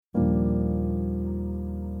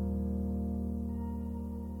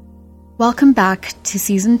Welcome back to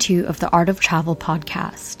Season 2 of the Art of Travel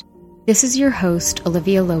podcast. This is your host,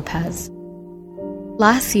 Olivia Lopez.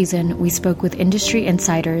 Last season, we spoke with industry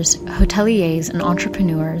insiders, hoteliers, and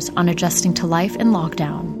entrepreneurs on adjusting to life in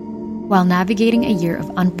lockdown while navigating a year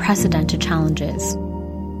of unprecedented challenges.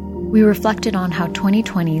 We reflected on how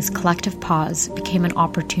 2020's collective pause became an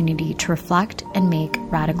opportunity to reflect and make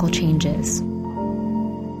radical changes.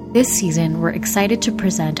 This season, we're excited to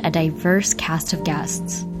present a diverse cast of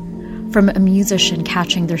guests. From a musician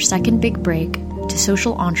catching their second big break, to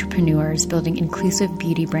social entrepreneurs building inclusive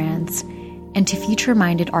beauty brands, and to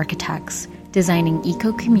future-minded architects designing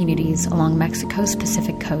eco-communities along Mexico's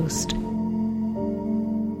Pacific coast.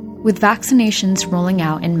 With vaccinations rolling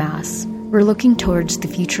out en masse, we're looking towards the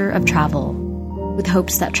future of travel, with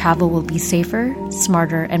hopes that travel will be safer,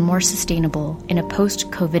 smarter, and more sustainable in a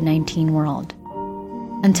post-COVID-19 world.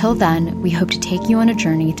 Until then, we hope to take you on a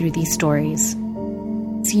journey through these stories.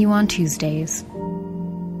 See you on Tuesdays.